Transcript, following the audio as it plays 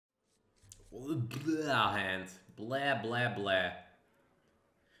Blah hand. Blah blah blah.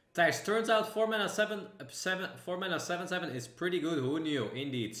 Thijs, turns out 4 mana 7/7 is pretty good. Who knew?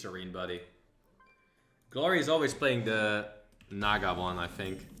 Indeed, Serene buddy. Glory is always playing the Naga one, I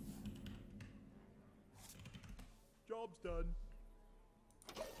think. Job's done.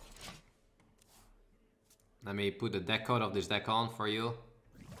 Let me put the deck code of this deck on for you.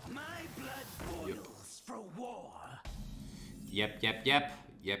 My blood boils for war. Yep.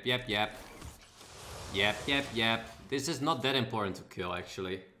 This is not that important to kill,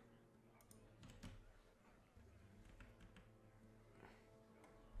 actually.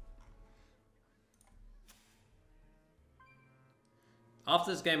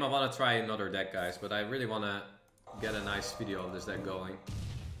 After this game I want to try another deck, guys, but I really want to get a nice video of this deck going.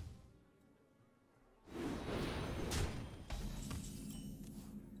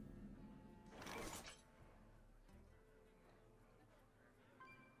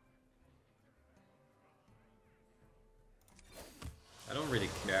 I don't really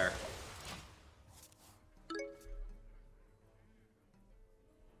care.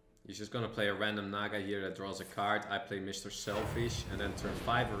 He's just gonna play a random Naga here that draws a card. I play Mr. Selfish, and then turn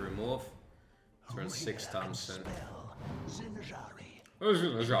 5 a remove. Turn 6 Thompson. Zinajari.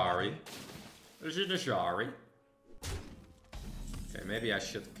 Okay, maybe I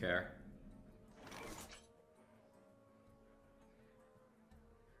should care.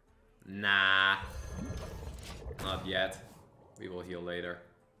 Nah. Not yet. We will heal later.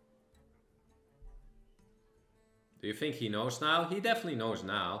 Do you think he knows now? He definitely knows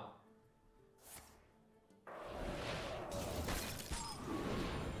now.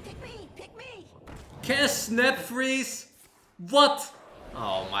 Pick me! Cast Snap Freeze? What?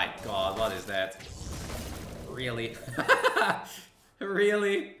 Oh my god, what is that? Really?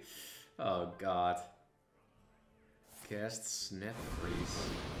 Really? Oh god. Cast Snap Freeze.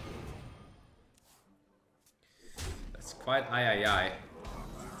 That's quite aye.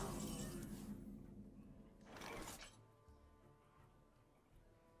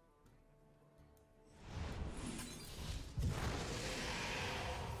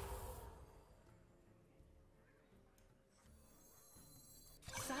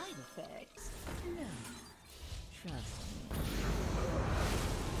 Side effects? No. Trust me.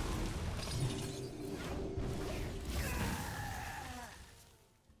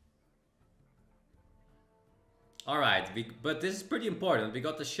 Alright, but this is pretty important. We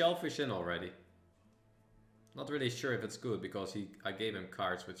got the Shellfish in already. Not really sure if it's good because I gave him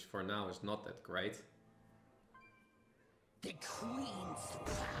cards, which for now is not that great. The Queen's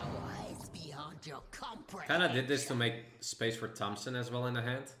power is beyond your comprehension. Kinda did this to make space for Thompson as well in the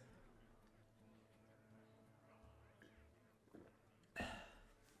hand.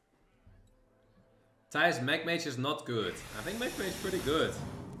 Thijs, Mech Mage is not good. I think Mech Mage is pretty good.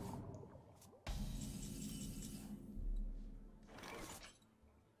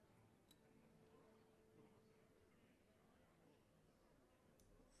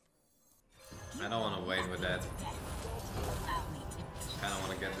 I don't want to wait with that. I don't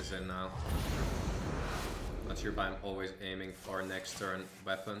want to get this in now. Not sure if I'm always aiming for next turn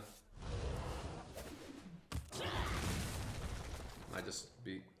weapon. Might just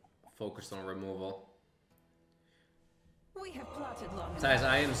be focused on removal. We have plotted long enough. Thijs,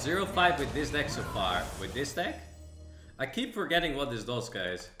 I am 0-5 with this deck so far. With this deck? I keep forgetting what this does,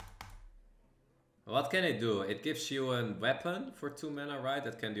 guys. What can it do? It gives you a weapon for 2 mana, right?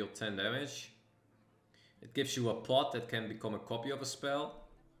 That can deal 10 damage. It gives you a pot that can become a copy of a spell.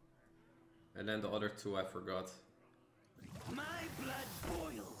 And then the other 2 I forgot. My blood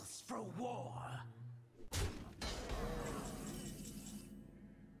boils for war.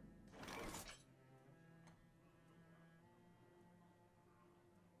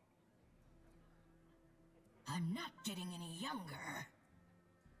 I'm not getting any younger.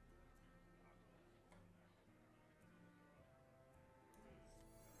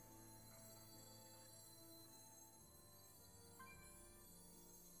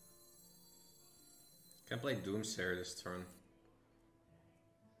 Can play Doomsayer this turn.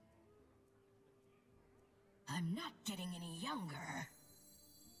 I'm not getting any younger.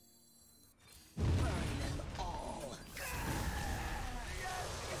 Burn them all.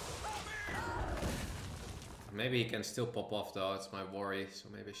 Maybe he can still pop off though, it's my worry, so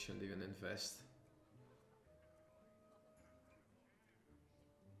maybe I shouldn't even invest.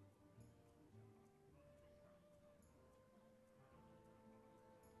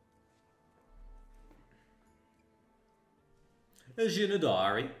 A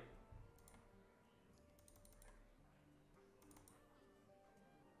Jinadari.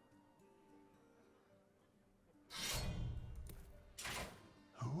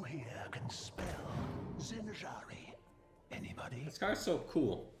 Who here can spell Zinjari. Anybody? This card's so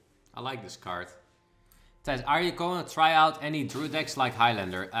cool. I like this card. Thijs, are you going to try out any Druid decks like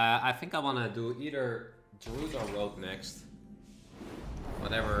Highlander? I think I want to do either Druid or Rogue next.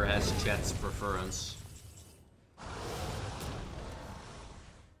 Whatever has chat's preference.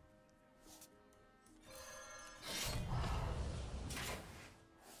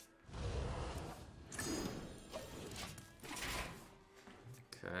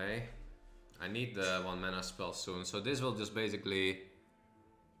 Okay. I need the 1 mana spell soon, so this will just basically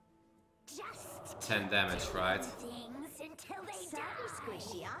 10 damage, right?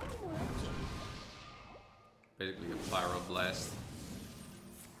 Basically a Pyroblast.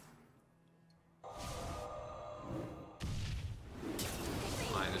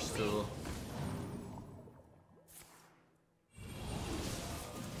 -2.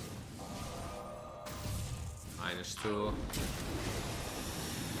 -2.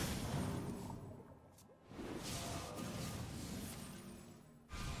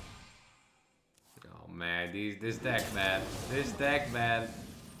 Man, this deck, man. This deck, man.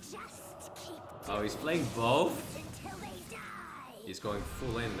 Oh, he's playing both? He's going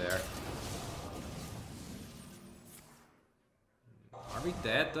full in there. Are we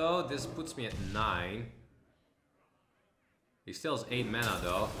dead, though? This puts me at 9. He still has 8 mana,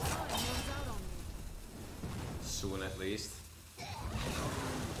 though. Soon, at least.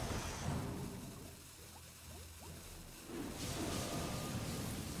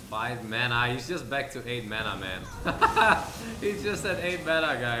 Five mana, he's just back to 8 mana, man. He's just at 8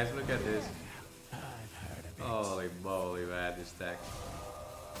 mana, guys. Look at this. Holy moly, man, this deck.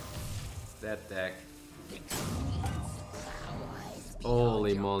 That deck.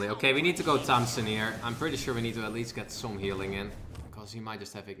 Holy moly. Okay, we need to go Thompson here. I'm pretty sure we need to at least get some healing in. Because he might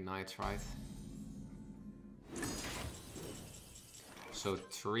just have ignites, right? So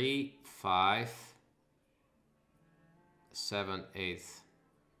 3, 5, 7, 8.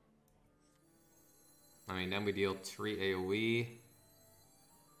 I mean, then we deal 3 AoE.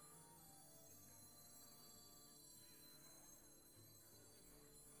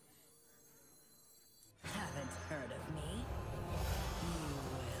 Haven't heard of me? You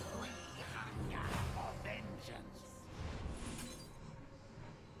will. For vengeance.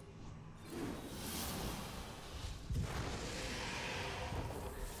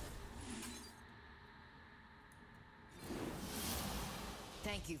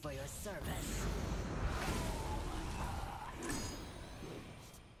 Thank you for your service.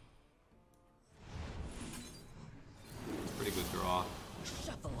 Pretty good draw.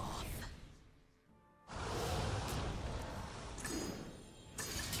 Shuffle off.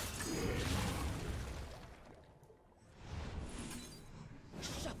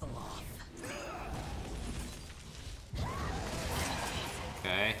 Shuffle off.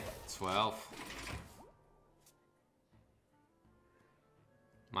 Okay, 12.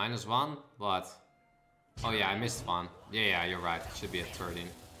 -1? What? Oh yeah, I missed one. Yeah, you're right. It should be at 13.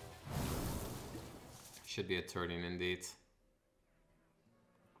 Should be at 13 indeed.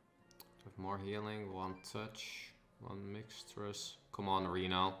 With more healing, 1 touch, 1 mixtress. Come on,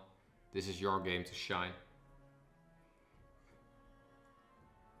 Reno. This is your game to shine.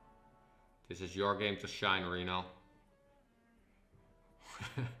 This is your game to shine, Reno.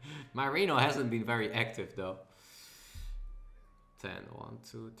 My Reno hasn't been very active though. 10, 1,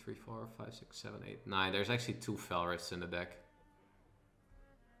 2, 3, 4, 5, 6, 7, 8, 9. There's actually 2 Felriths in the deck.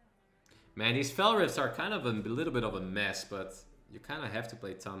 Man, these Felriths are kind of a little bit of a mess, but you kind of have to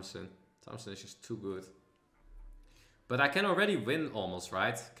play Thompson. Thompson is just too good. But I can already win almost,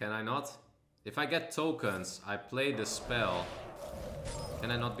 right? Can I not? If I get tokens, I play the spell.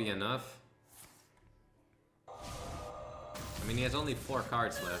 Can I not be enough? I mean, he has only 4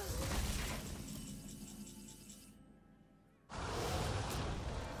 cards left.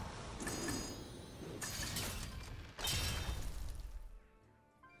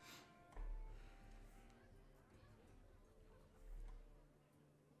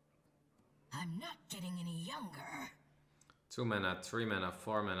 I'm not getting any younger. 2 mana, 3 mana,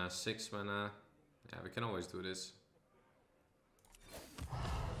 4 mana, 6 mana. Yeah, we can always do this.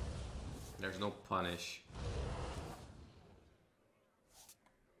 There's no punish.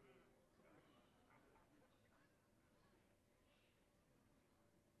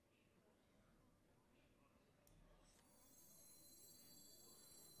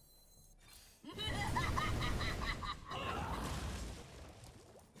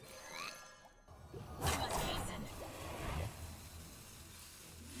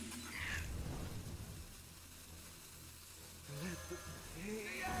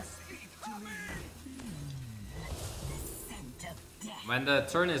 When the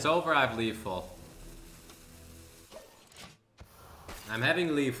turn is over, I have lethal. I'm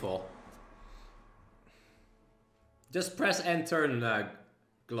having lethal. Just press end turn,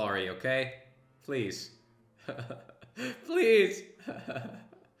 Glory, okay? Please. Please.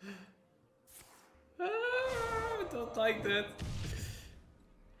 I don't like that.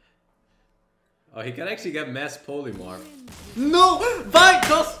 Oh, he can actually get mass polymorph. No! Why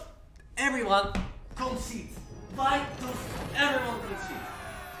does everyone concede? Why does everyone concede?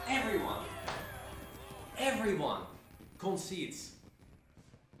 Everyone. Everyone concedes.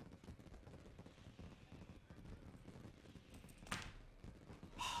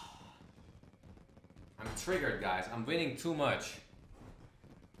 I'm triggered, guys. I'm winning too much.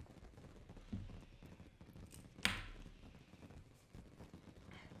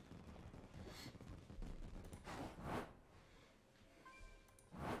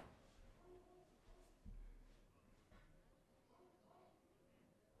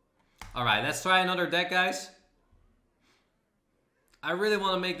 Alright, let's try another deck, guys. I really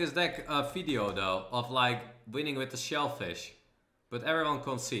want to make this deck a video, though, of like winning with the shellfish. But everyone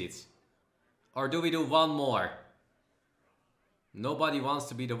concedes. Or do we do one more? Nobody wants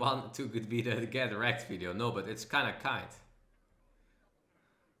to be the one to be the get wrecked video. No, but it's kind of kind.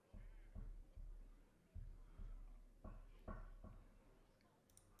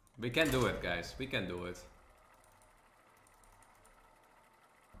 We can do it, guys. We can do it.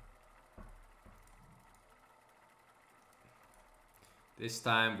 This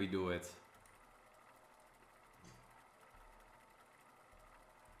time we do it.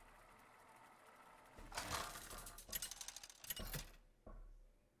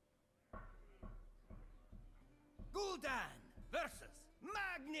 Versus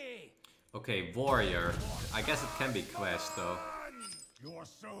Magni. Okay, warrior. I guess it can be quest though. Your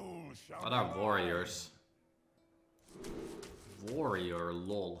soul shall What are warriors? Warrior,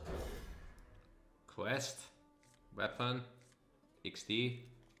 lol. Quest, weapon, XD,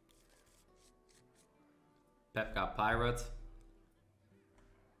 Pepka pirate.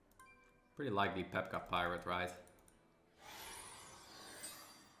 Pretty likely Pepka pirate, right?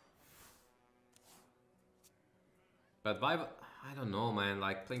 But why? I don't know, man.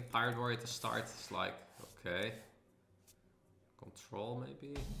 Like playing Pirate Warrior at the start is like okay. Control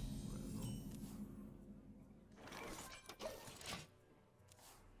maybe. I don't know.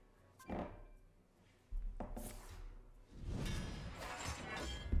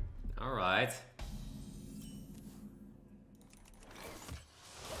 All right.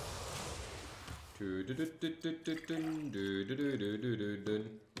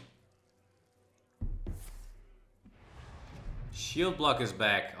 Shield block is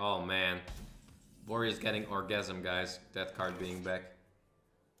back. Oh man. Warrior's getting orgasm, guys. That card being back.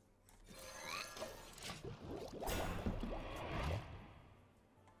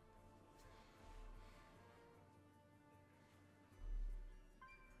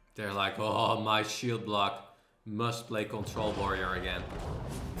 They're like, oh, my shield block must play control warrior again.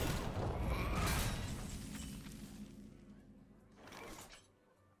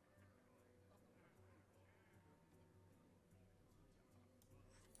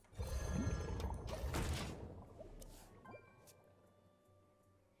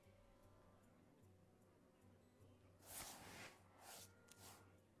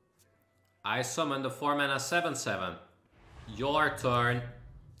 I summon the 4-mana 7/7. Your turn.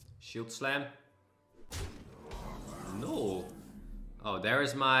 Shield slam. No. Oh,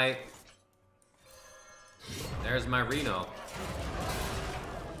 there's my Reno.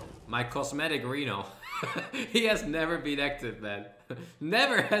 My cosmetic Reno. He has never been active, man.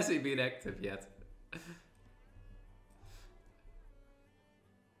 Never has he been active yet.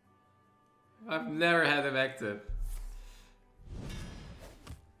 I've never had him active.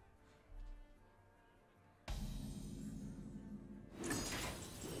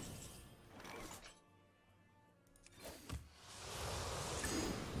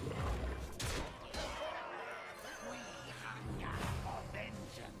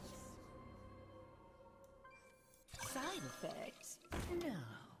 No.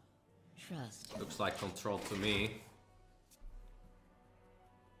 Trust. Looks like control to me.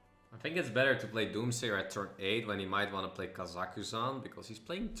 I think it's better to play Doomsayer at turn 8 when he might want to play Kazakusan because he's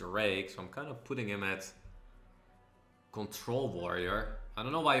playing Drake, so I'm kind of putting him at Control Warrior. I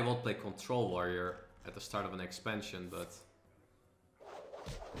don't know why he won't play Control Warrior at the start of an expansion, but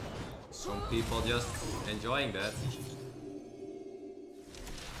some people just enjoying that.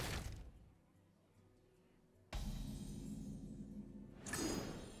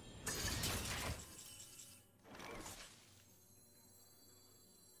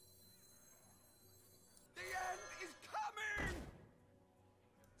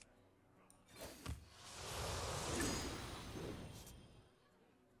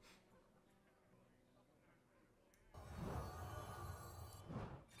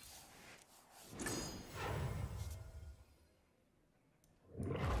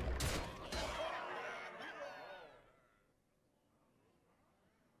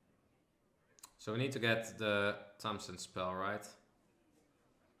 So we need to get the Thompson spell, right?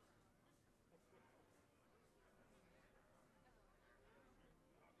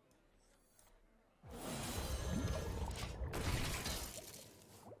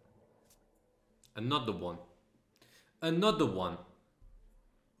 Another one. Another one.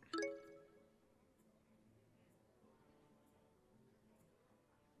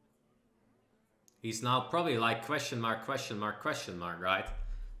 He's now probably like question mark, right?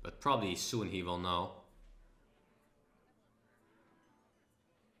 But probably soon he will know.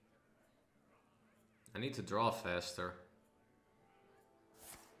 I need to draw faster.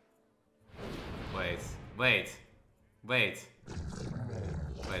 Wait, wait, wait.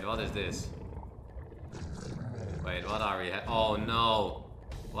 Wait, what is this? Wait, what are we? Oh no!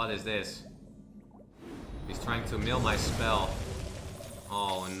 What is this? He's trying to mill my spell.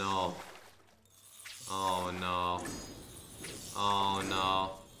 Oh no. Oh no. Oh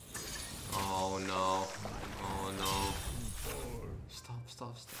no. Oh no. Oh no. Stop,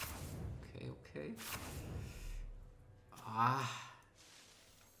 stop, stop. Okay, okay. Ah.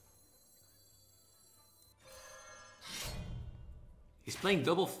 He's playing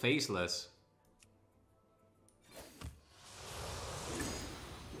double faceless.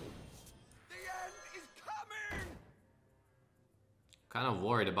 The end is coming! Kind of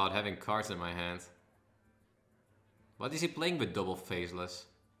worried about having cards in my hand. What is he playing with double faceless?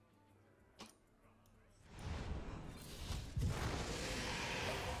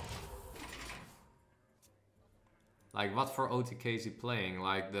 Like what for OTK is he playing?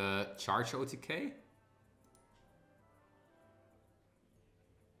 Like the charge OTK?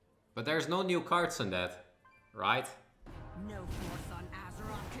 But there's no new cards in that, right? No force on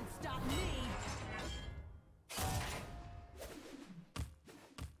Azeroth can stop me.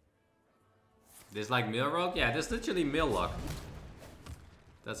 This like Millrock? Yeah, this is literally Millrock.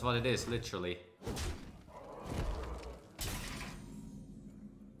 That's what it is, literally.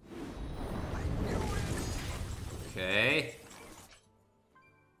 Okay.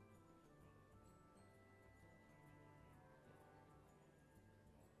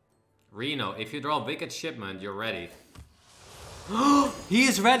 Reno, if you draw Wicked Shipment, you're ready. He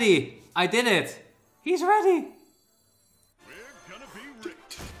is ready! I did it! He's ready! We're gonna be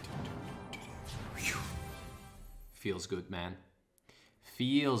rich. Feels good, man.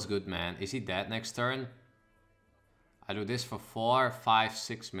 Feels good, man. Is he dead next turn? I do this for 4, 5,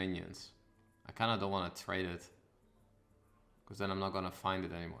 6 minions. I kind of don't want to trade it. Because then I'm not going to find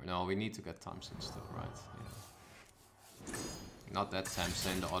it anymore. No, we need to get Thompson still, right? Yeah. Not that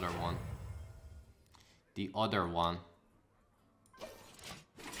Thompson, the other one. The other one.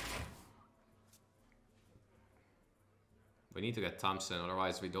 We need to get Thompson,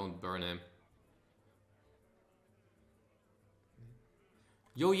 otherwise we don't burn him.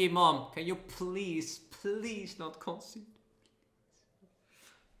 Yo, ye mom, can you please, please not concede?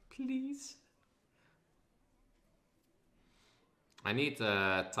 Please. I need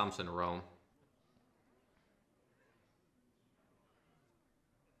Thompson Rome.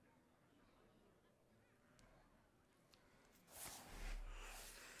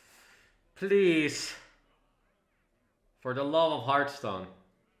 Please. For the love of Hearthstone.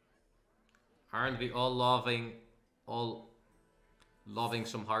 Aren't we all loving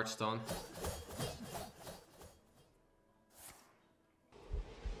some Hearthstone?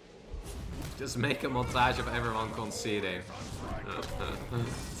 Just make a montage of everyone conceding.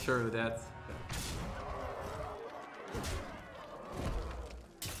 True that.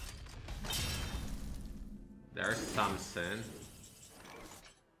 There's Thompson.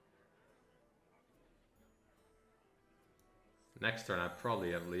 Next turn I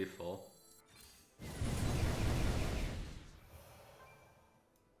probably have lethal.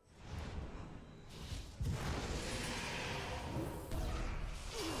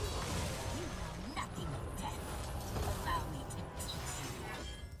 Nothing of that. Allow me to teach you.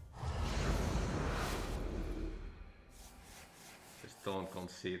 Just don't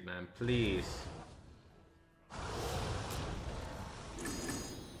concede, man, please.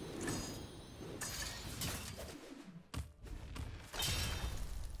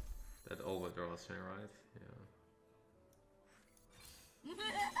 That overdraws me, right? Yeah.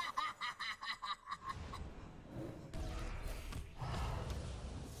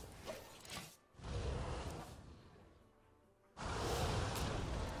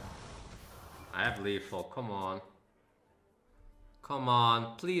 I have lethal, come on. Come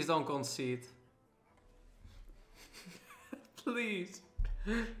on, please don't concede. Please.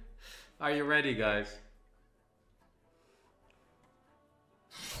 Are you ready, guys?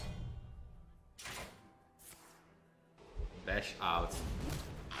 Bash out.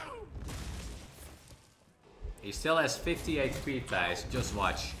 He still has 50 HP, Thijs. Just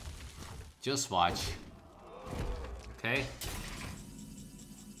watch. Just watch. Okay?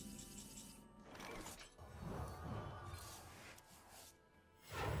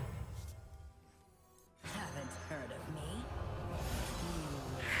 Haven't heard of me?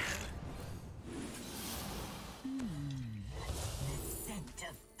 The scent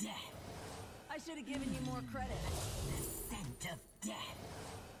of death. I should have given you more credit. The scent of death.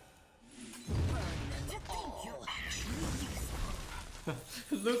 Burn them all. You're actually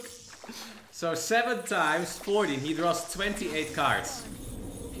useful. Look. So 7 times 14. He draws 28 cards.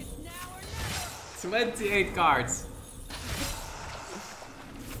 28 cards.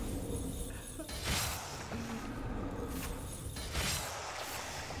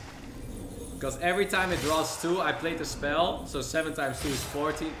 Because every time it draws 2, I played the spell. So 7 times 2 is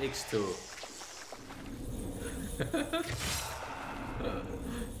 14, x2.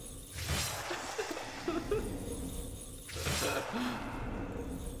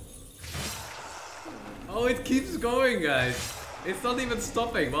 Oh, it keeps going, guys. It's not even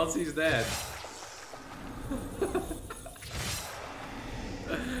stopping once he's dead.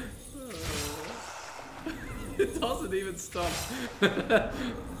 It doesn't even stop.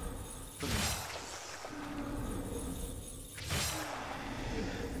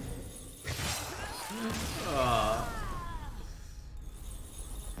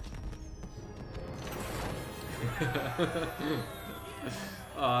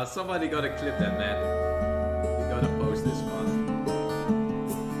 Somebody gotta clip that, man.